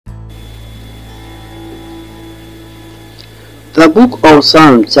The book of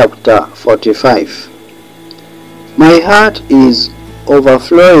Psalms chapter 45. My heart is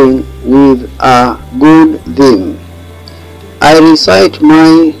overflowing with a good theme. I recite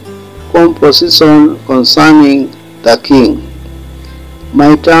my composition concerning the King.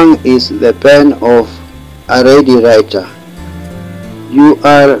 My tongue is the pen of a ready writer. You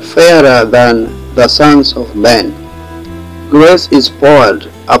are fairer than the sons of men. Grace is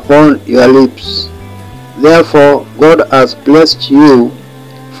poured upon your lips. Therefore God has blessed you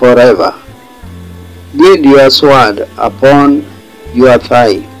forever. Gird your sword upon your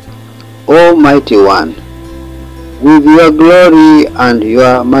thigh, O mighty one, with your glory and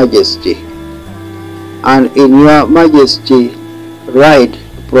your majesty. And in your majesty ride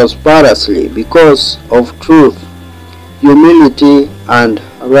prosperously because of truth, humility, and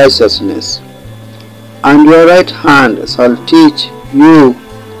righteousness. And your right hand shall teach you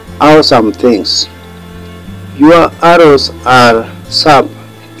awesome things. Your arrows are sharp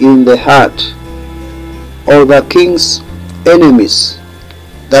in the heart of the king's enemies.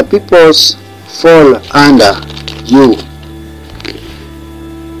 The peoples fall under you.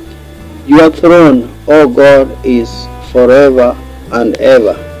 Your throne, O God, is forever and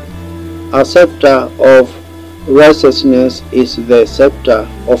ever. A scepter of righteousness is the scepter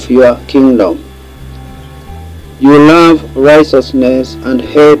of your kingdom. You love righteousness and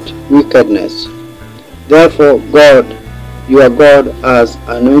hate wickedness. Therefore God, your God, has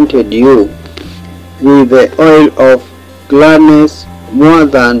anointed you with the oil of gladness more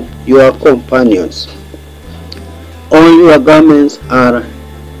than your companions. All your garments are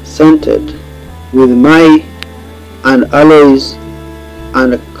scented with myrrh and aloes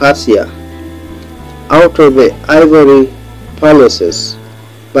and cassia. Out of the ivory palaces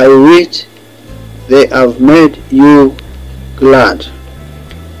by which they have made you glad.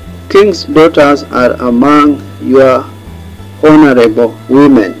 King's daughters are among your honorable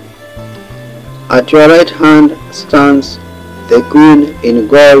women. At your right hand stands the queen in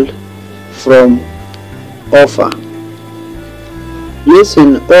gold from Ophir.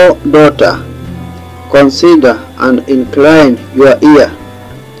 Listen, O daughter, consider and incline your ear.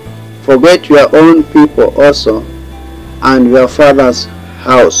 Forget your own people also and your father's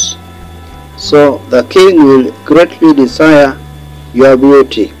house. So the king will greatly desire your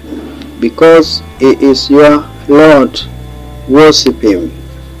beauty. Because he is your Lord, worship him.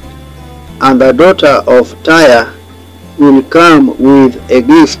 And the daughter of Tyre will come with a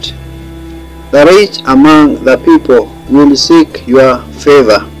gift. The rich among the people will seek your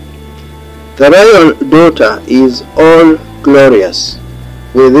favor. The royal daughter is all glorious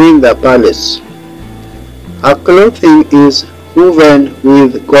within the palace. Her clothing is woven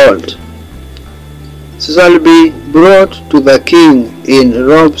with gold. She shall be brought to the king in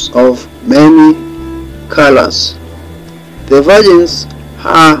robes of many colors. The virgins,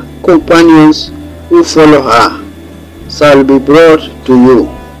 her companions who follow her, shall be brought to you.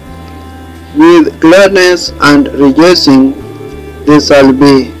 With gladness and rejoicing they shall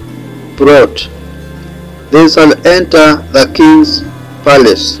be brought. They shall enter the king's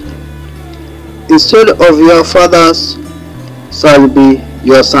palace. Instead of your fathers shall be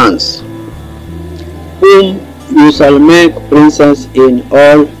your sons, whom you shall make princes in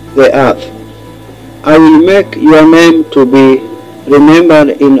all the earth. I will make your name to be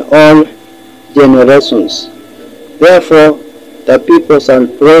remembered in all generations. Therefore the people shall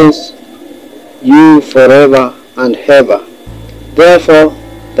praise you forever and ever. Therefore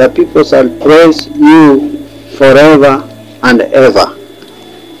the people shall praise you forever and ever.